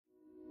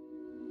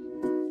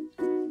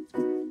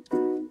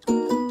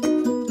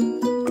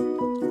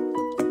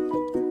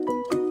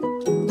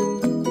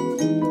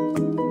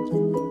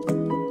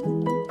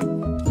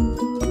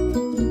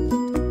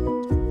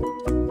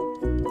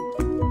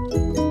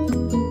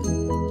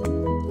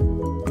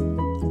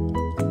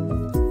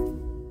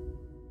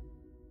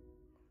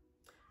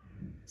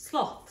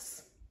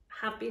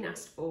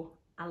asked for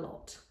a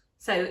lot.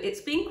 So it's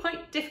been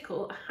quite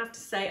difficult, I have to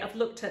say. I've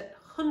looked at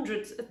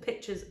hundreds of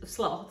pictures of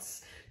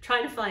sloths,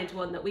 trying to find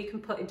one that we can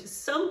put into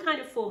some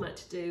kind of format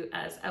to do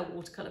as a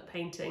watercolour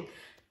painting. I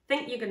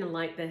think you're going to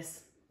like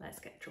this. Let's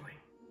get drawing.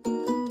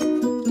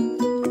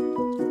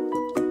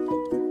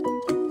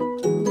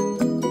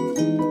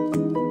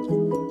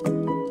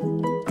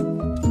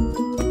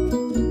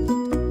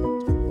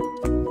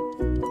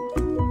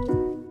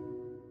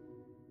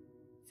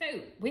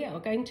 So we are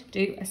going to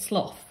do a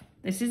sloth.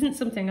 This isn't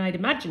something I'd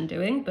imagine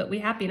doing, but we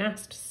have been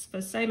asked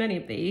for so many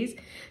of these.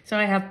 So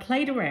I have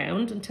played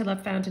around until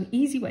I've found an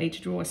easy way to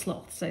draw a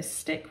sloth. So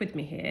stick with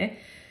me here.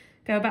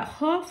 Go about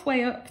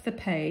halfway up the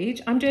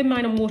page. I'm doing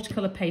mine on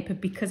watercolour paper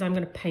because I'm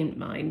going to paint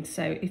mine.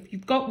 So if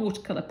you've got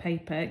watercolour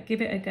paper,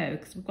 give it a go,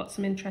 because we've got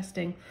some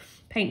interesting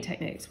paint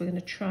techniques we're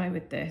going to try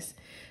with this.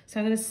 So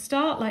I'm going to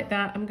start like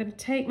that. I'm going to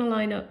take my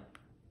line up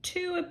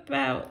to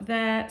about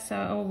there. So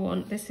I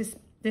want, this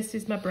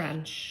is my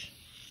branch.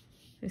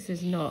 This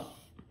is not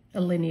a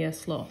linear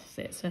sloth,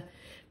 it's a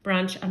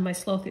branch, and my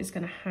sloth is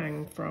going to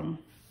hang from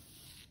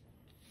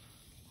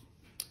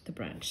the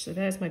branch. So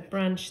there's my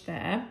branch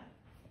there,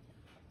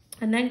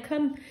 and then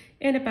come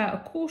in about a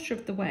quarter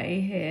of the way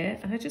here,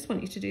 and I just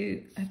want you to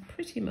do a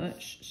pretty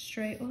much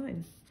straight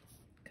line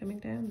coming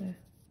down there,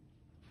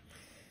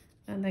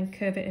 and then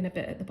curve it in a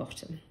bit at the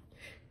bottom.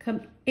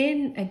 Come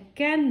in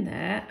again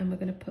there, and we're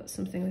going to put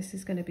something, this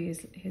is going to be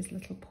his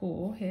little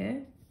paw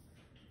here,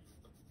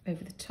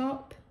 over the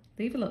top.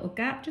 Leave a little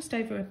gap just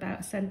over about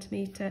 1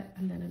 centimetre,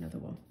 and then another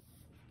one.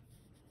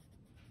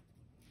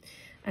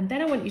 And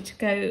then I want you to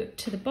go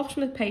to the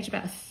bottom of the page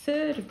about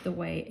 1/3 of the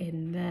way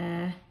in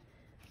there,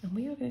 and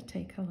we are going to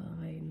take a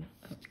line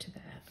up to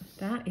there.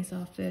 That is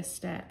our first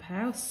step.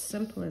 How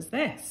simple is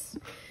this?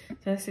 So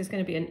this is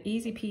going to be an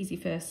easy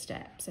peasy first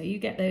step. So you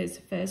get those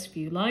first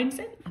few lines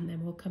in, and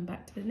then we'll come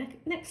back to the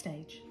next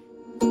stage.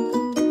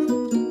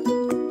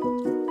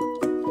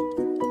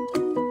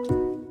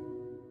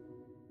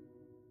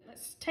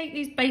 Take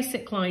these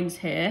basic lines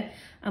here,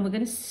 and we're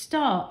going to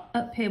start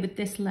up here with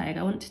this leg.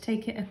 I want to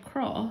take it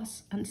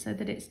across, and so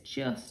that it's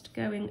just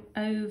going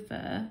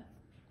over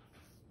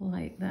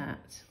like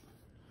that.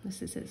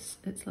 This is its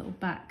little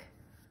back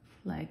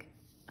leg,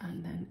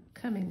 and then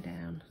coming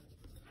down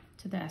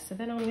to there. So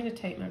then I'm going to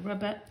take my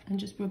rubber and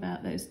just rub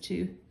out those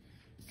two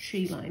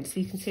tree lines. So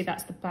you can see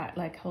that's the back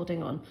leg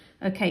holding on.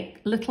 Okay,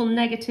 little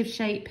negative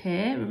shape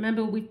here.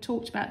 Remember, we've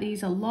talked about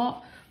these a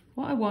lot.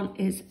 What I want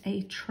is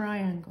a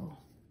triangle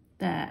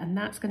there, and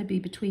that's going to be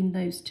between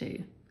those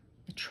two,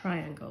 a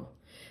triangle.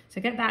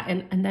 So get that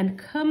in, and then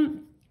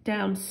come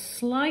down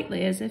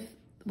slightly as if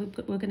we're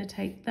going to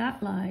take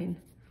that line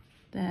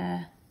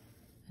there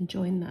and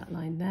join that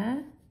line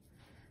there.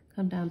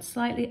 Come down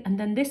slightly, and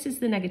then this is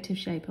the negative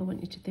shape I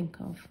want you to think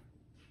of.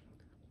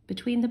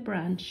 Between the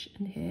branch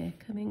and here,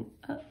 coming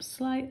up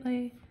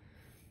slightly.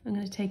 I'm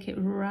going to take it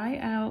right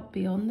out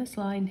beyond this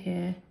line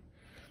here,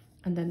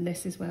 and then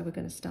this is where we're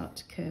going to start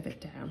to curve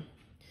it down.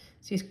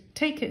 So you're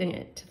taking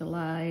it to the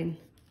line,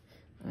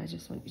 and I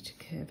just want you to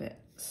curve it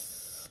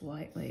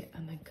slightly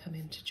and then come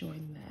in to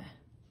join there.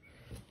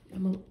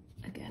 And we'll,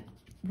 again,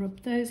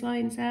 rub those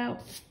lines out,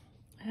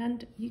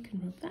 and you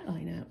can rub that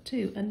line out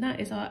too. And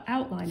that is our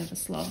outline of a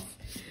sloth.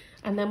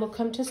 And then we'll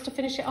come just to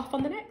finish it off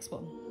on the next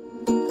one.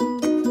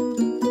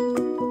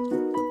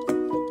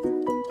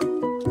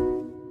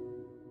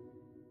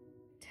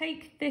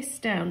 Take this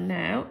down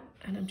now,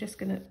 and I'm just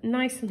going to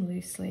nice and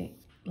loosely,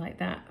 like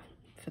that,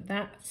 for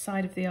that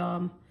side of the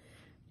arm,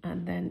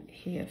 and then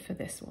here for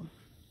this one.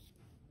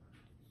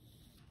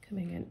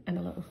 Coming in, and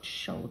a little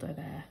shoulder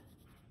there.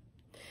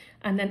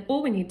 And then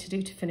all we need to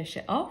do to finish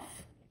it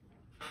off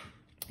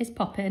is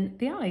pop in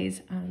the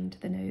eyes and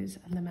the nose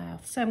and the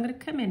mouth. So I'm going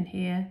to come in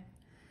here,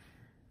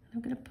 and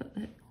I'm going to put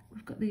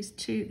we've got these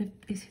two,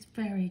 this is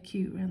very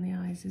cute around the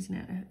eyes, isn't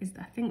it?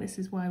 I think this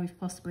is why we've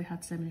possibly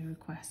had so many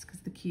requests, because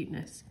of the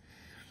cuteness.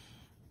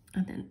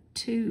 And then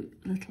two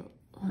little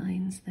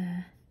lines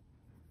there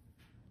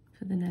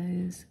for the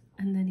nose,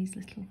 and then his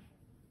little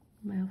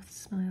mouth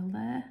smile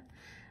there,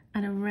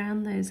 and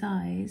around those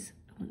eyes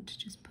I want to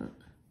just put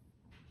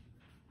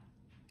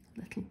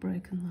little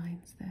broken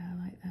lines there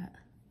like that.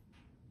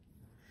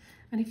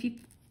 And if you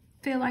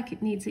feel like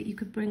it needs it, you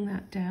could bring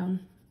that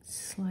down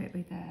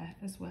slightly there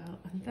as well,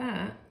 and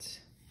that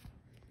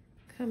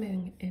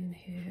coming in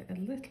here a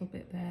little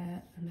bit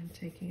there and then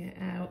taking it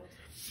out.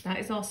 That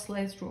is our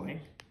Sloth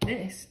drawing.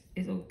 This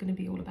is going to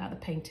be all about the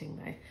painting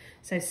though.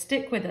 So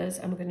stick with us,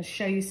 and we're going to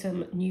show you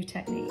some new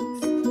techniques.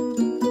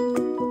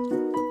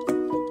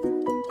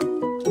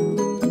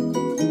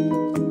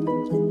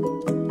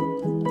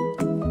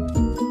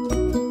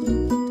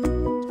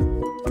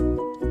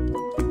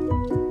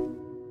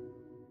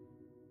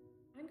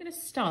 I'm going to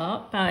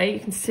start by, you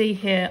can see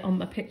here on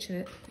my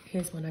picture,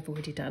 here's one I've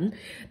already done,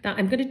 that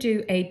I'm going to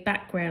do a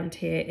background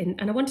here,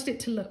 and I wanted it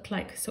to look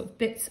like sort of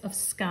bits of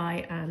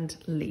sky and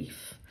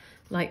leaf.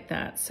 Like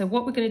that. So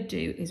what we're going to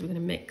do is we're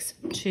going to mix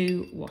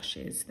two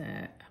washes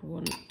there.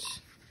 I'll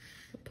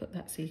put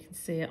that so you can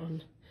see it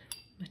on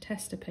my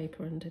tester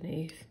paper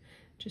underneath.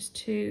 just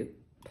 2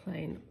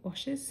 plain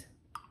washes.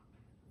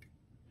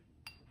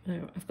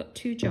 Now I've got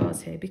 2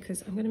 jars here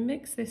because I'm going to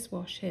mix this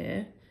wash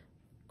here,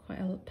 quite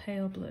a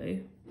pale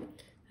blue,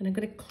 and I'm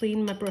going to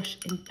clean my brush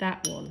in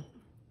that one.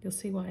 You'll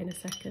see why in a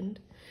second.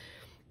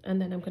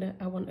 And then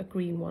I want a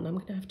green one. I'm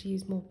going to have to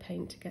use more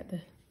paint to get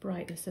the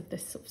brightness of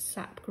this sort of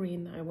sap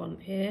green that I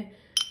want here.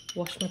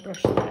 Wash my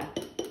brush there.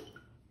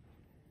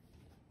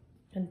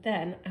 And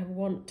then I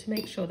want to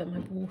make sure that my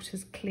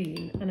water's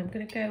clean, and I'm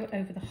going to go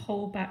over the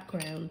whole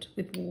background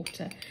with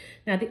water.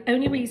 Now, the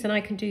only reason I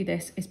can do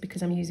this is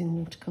because I'm using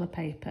watercolour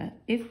paper.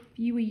 If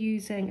you were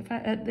using,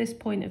 at this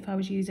point, if I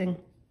was using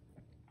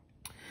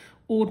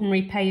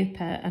ordinary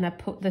paper and I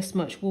put this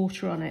much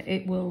water on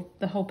it,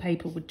 the whole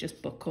paper would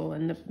just buckle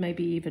and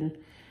maybe even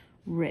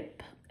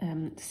rip.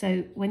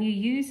 So when you're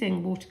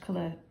using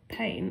watercolour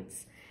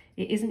paints,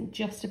 it isn't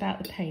just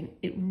about the paint,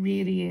 it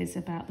really is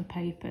about the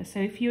paper. So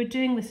if you're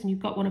doing this and you've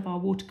got one of our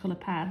watercolour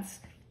pads,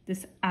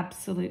 this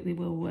absolutely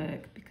will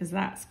work because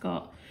that's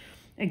got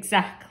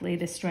exactly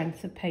the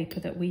strength of paper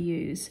that we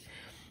use.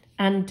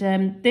 And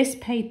this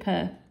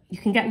paper, you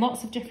can get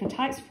lots of different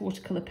types of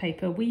watercolour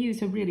paper. We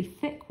use a really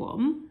thick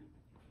one,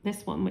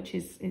 this one, which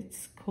is,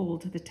 it's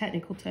called, the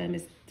technical term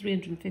is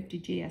 350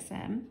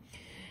 GSM.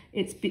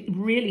 It's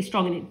really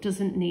strong and it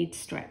doesn't need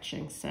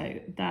stretching,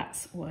 so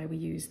that's why we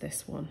use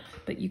this one.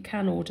 But you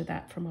can order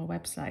that from our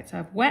website. So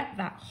I've wet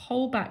that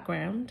whole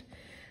background,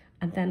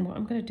 and then what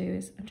I'm going to do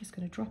is I'm just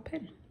going to drop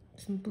in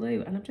some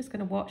blue, and I'm just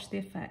going to watch the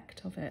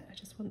effect of it. I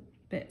just want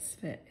bits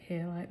of it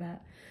here like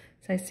that.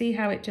 So see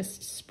how it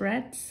just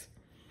spreads?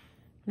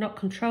 I'm not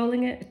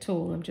controlling it at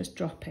all, I'm just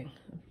dropping.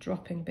 I'm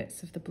dropping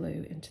bits of the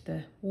blue into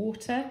the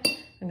water.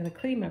 I'm going to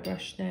clean my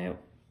brush now,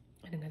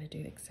 and I'm going to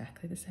do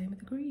exactly the same with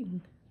the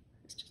green.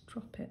 Just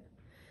drop it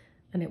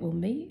and it will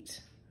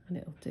meet and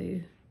it'll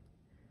do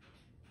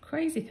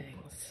crazy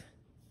things,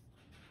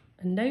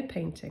 and no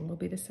painting will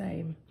be the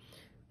same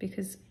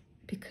because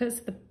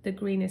the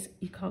green is,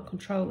 you can't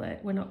control it,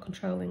 we're not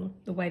controlling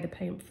the way the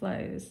paint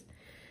flows,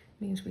 it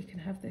means we can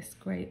have this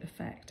great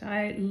effect.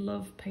 I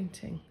love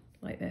painting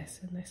like this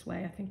in this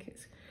way. I think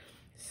it's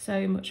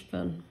so much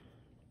fun.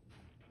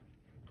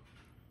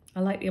 I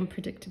like the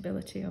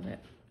unpredictability of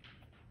it.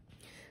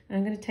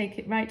 I'm going to take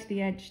it right to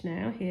the edge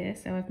now here,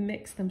 so I've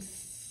mixed them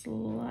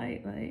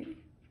slightly.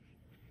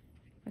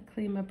 I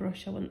clean my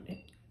brush, I want it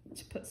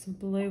to put some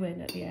blue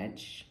in at the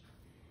edge.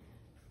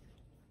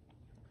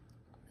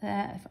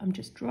 There, if I'm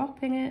just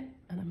dropping it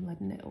and I'm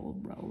letting it all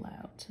roll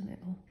out and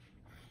it'll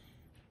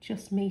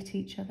just meet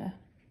each other.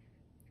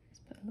 Let's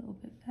put a little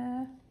bit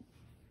there.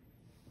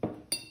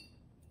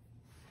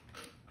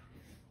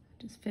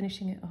 Just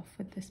finishing it off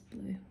with this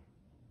blue.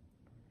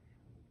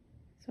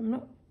 So I'm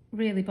not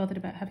really bothered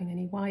about having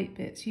any white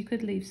bits. You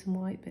could leave some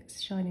white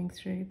bits shining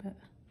through, but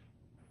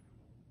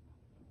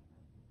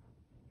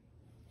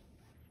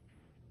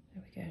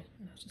there we go.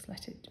 And I'll just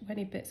let it,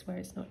 any bits where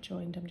it's not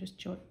joined, I'm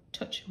just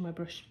touching my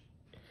brush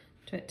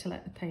to it to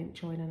let the paint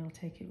join, and I'll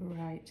take it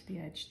right to the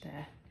edge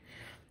there.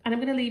 And I'm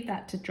going to leave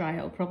that to dry.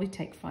 It'll probably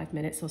take 5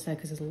 minutes or so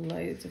because there's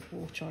loads of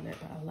water on it,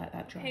 but I'll let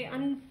that dry.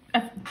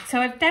 Okay, so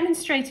I've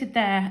demonstrated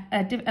there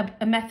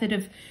a method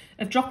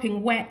of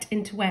dropping wet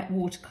into wet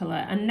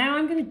watercolour, and now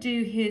I'm going to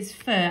do his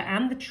fur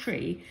and the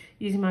tree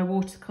using my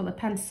watercolour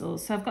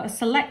pencils. So I've got a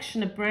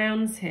selection of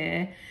browns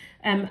here,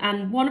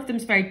 and one of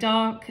them's very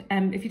dark.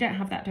 If you don't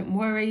have that, don't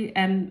worry.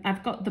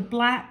 I've got the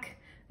black,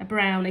 a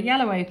brown, a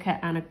yellow ochre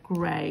and a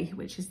grey,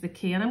 which is the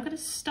key. And I'm going to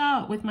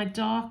start with my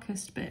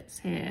darkest bits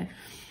here.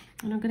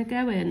 And I'm going to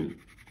go in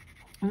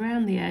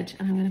around the edge,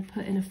 and I'm going to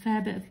put in a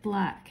fair bit of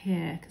black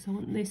here because I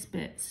want these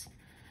bits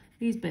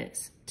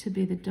to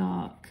be the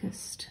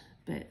darkest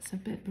bits. A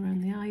bit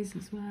around the eyes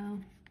as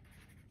well,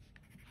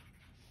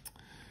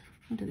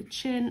 under the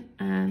chin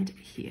and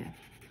here.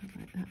 I'd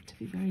like that to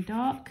be very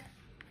dark.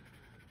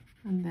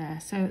 And there.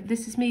 So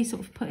this is me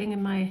sort of putting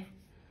in my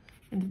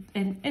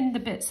in the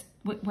bits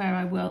where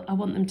I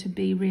want them to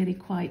be really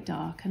quite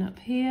dark, and up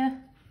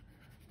here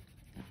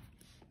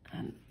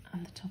and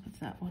on the top of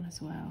that one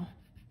as well,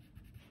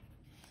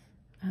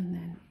 and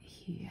then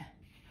here.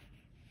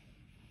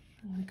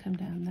 I'm going to come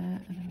down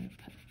there and I'm going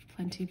to put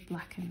plenty of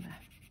black in there.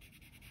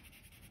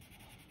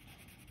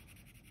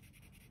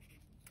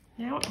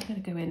 Now I'm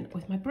going to go in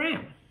with my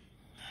brown,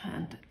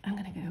 and I'm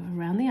going to go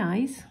around the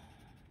eyes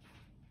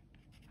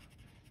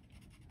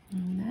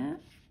and there,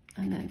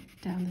 and then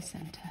down the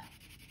centre.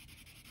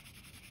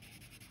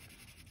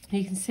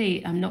 You can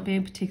see I'm not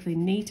being particularly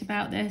neat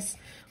about this.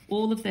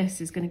 All of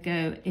this is going to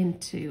go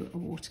into a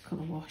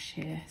watercolour wash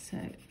here. So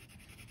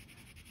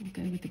I'll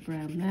go with the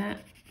brown there.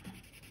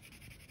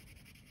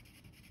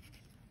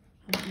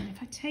 And then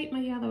if I take my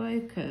yellow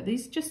ochre,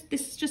 this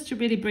is just to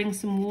really bring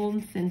some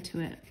warmth into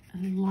it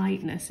and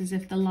lightness, as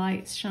if the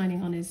light's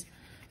shining on his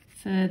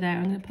fur there.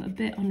 I'm going to put a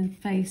bit on his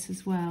face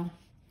as well,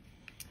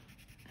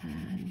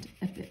 and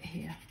a bit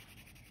here.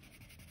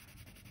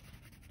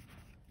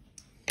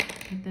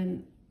 And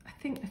then I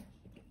think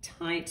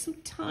some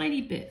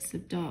tiny bits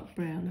of dark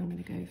brown I'm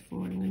going to go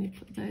for, and I'm going to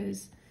put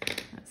those,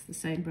 that's the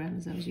same brown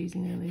as I was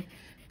using earlier,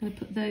 going to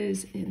put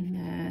those in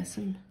there,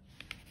 some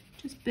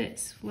just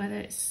bits where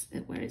it's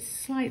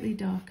slightly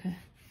darker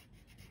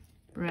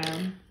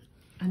brown,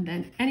 and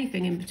then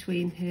anything in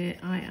between here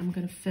I am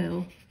going to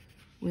fill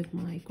with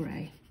my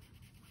grey.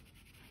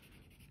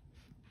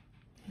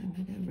 I'm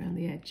going to go around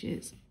the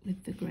edges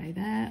with the grey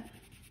there,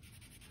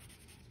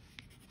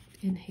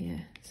 in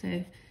here.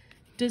 So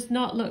does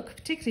not look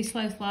particularly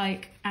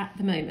Sloth-like at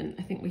the moment.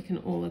 I think we can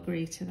all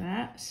agree to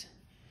that.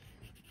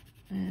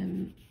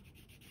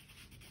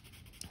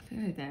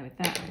 Go there with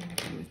that. I'm going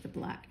to go with the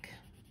black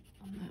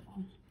on that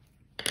one.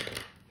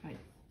 Right,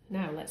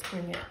 now let's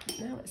bring it.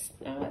 Now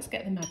let's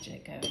get the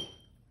magic going.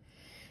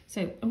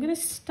 So I'm going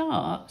to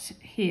start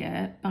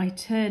here by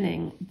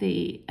turning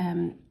the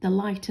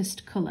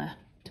lightest colour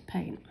to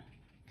paint,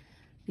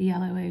 the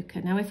yellow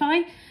ochre. Now if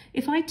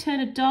I turn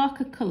a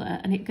darker colour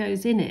and it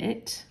goes in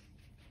it,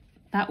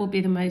 that will be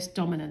the most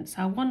dominant.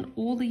 So I want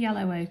all the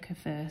yellow ochre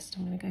first.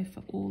 I'm going to go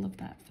for all of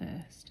that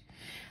first.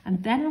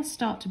 And then I'll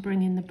start to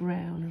bring in the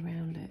brown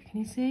around it.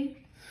 Can you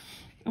see?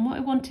 And what I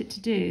want it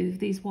to do,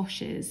 these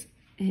washes,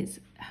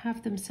 is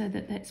have them so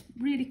that it's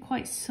really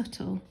quite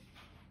subtle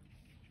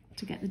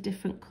to get the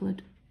different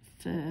coloured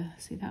fur.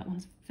 See, that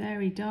one's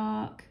very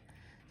dark.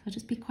 So I'll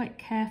just be quite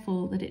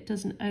careful that it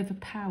doesn't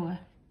overpower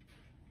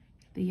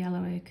the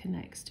yellow ochre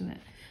next to it.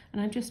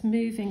 And I'm just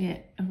moving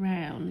it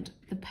around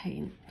the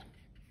paint,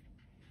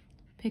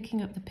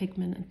 picking up the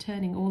pigment and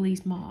turning all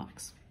these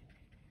marks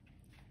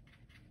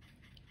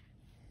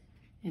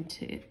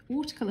into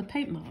watercolour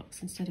paint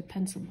marks instead of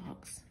pencil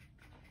marks.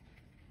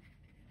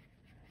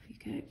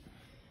 There you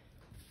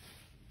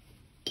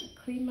go.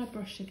 Clean my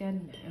brush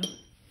again now,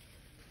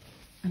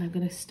 and I'm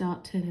going to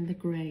start turning the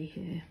grey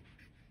here,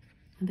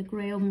 and the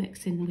grey will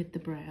mix in with the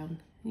brown.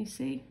 You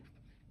see?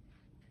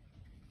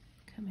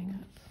 Coming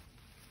up.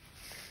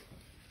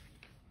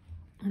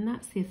 And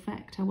that's the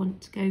effect I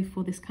want to go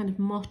for, this kind of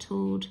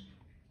mottled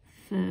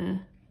fur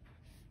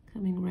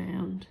coming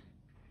round.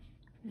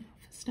 Now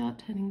if I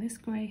start turning this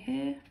grey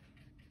here,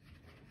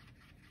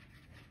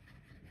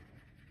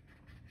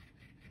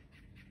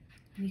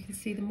 and you can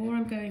see the more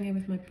I'm going in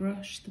with my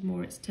brush, the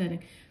more it's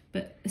turning.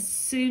 But as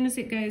soon as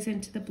it goes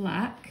into the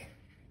black,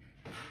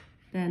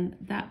 then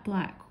that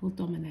black will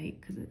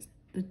dominate because it's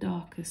the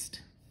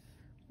darkest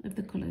of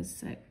the colours.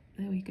 So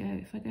there we go.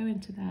 If I go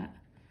into that,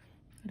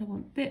 I don't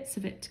want bits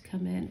of it to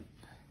come in.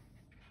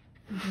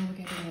 And now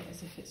we're getting it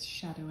as if it's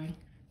shadowing.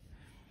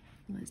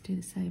 Let's do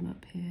the same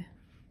up here.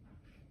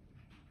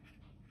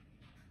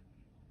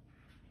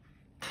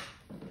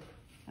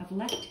 I've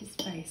left his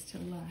face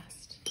till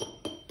last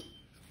on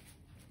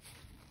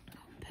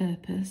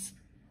purpose.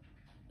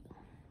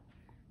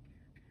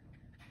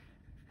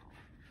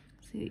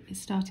 See,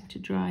 it's starting to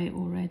dry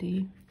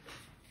already.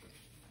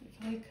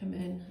 If I come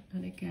in,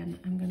 and again,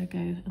 I'm going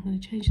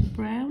to change the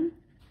brown,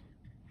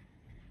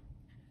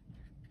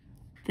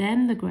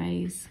 then the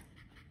greys,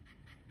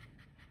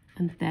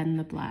 and then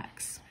the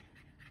blacks,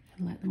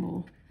 and let them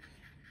all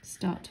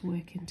start to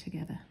work in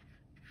together.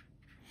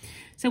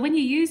 So when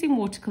you're using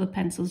watercolour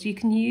pencils, you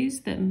can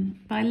use them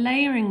by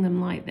layering them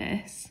like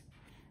this.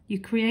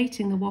 You're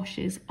creating the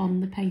washes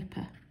on the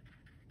paper.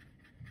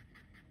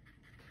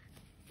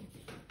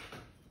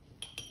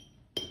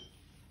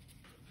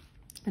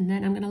 And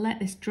then I'm going to let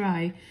this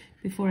dry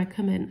before I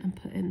come in and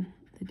put in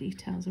the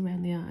details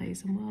around the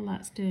eyes. And while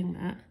that's doing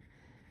that,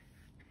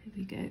 here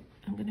we go.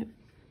 I don't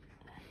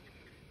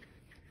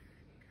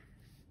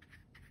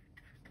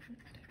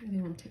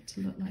really want it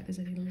to look like there's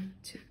any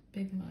too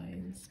big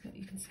lines, but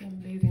you can see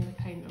I'm moving the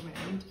paint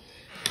around.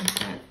 And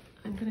then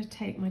I'm going to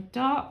take my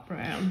dark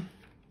brown.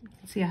 You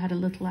can see I had a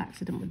little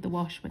accident with the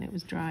wash when it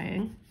was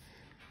drying.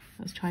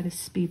 I was trying to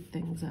speed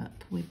things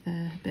up with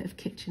a bit of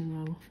kitchen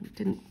roll. It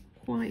didn't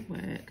quite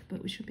work,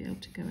 but we should be able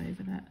to go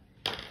over that.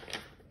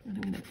 And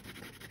I'm going to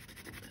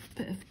put a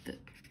bit of the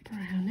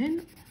brown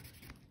in.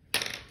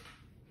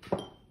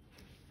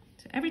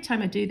 So every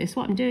time I do this,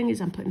 what I'm doing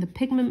is I'm putting the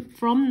pigment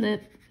from the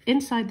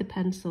inside the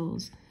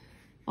pencils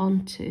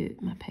onto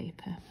my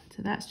paper.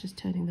 So that's just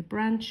turning the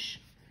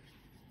branch.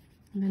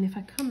 And then if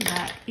I come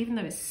back, even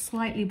though it's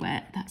slightly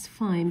wet, that's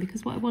fine,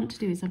 because what I want to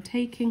do is I'm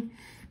taking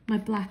my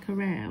black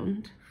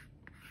around,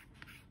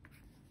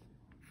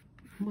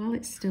 and while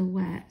it's still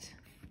wet,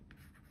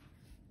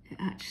 it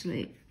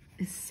actually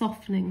is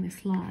softening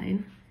this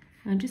line.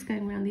 And I'm just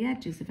going around the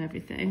edges of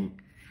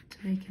everything to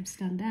make him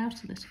stand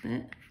out a little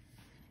bit.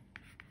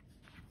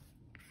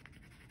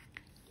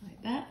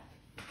 Like that.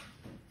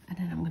 And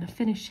then I'm going to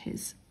finish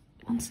his,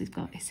 once he's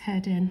got his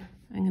head in,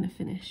 I'm going to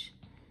finish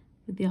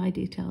with the eye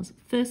details.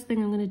 First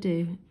thing I'm going to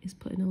do is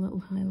put in a little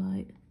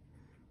highlight.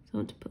 So I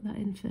want to put that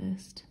in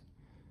first.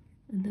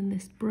 And then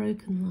this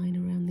broken line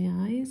around the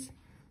eyes.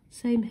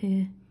 Same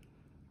here.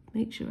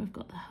 Make sure I've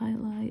got the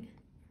highlight.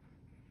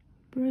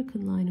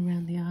 Broken line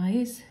around the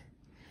eyes.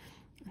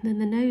 And then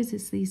the nose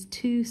is these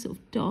two sort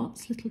of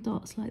dots, little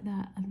dots like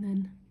that. And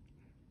then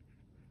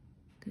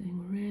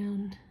going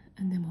around.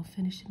 And then we'll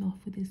finish him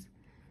off with his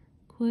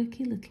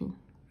quirky little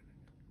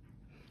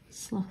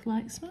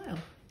sloth-like smile.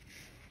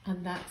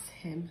 And that's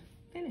him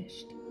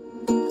finished.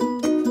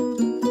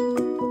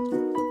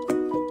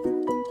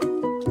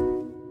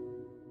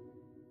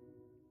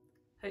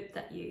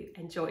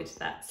 enjoyed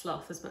that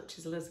sloth as much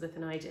as Elizabeth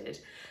and I did.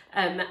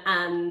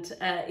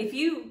 If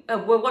you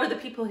were one of the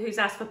people who's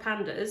asked for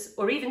pandas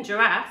or even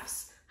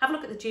giraffes, have a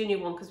look at the junior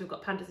one because we've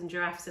got pandas and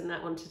giraffes in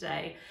that one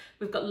today.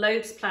 We've got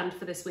loads planned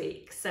for this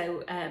week,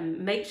 so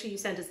make sure you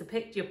send us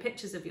your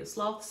pictures of your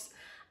sloths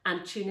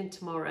and tune in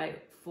tomorrow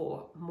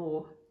for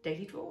more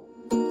Daily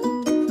Draw.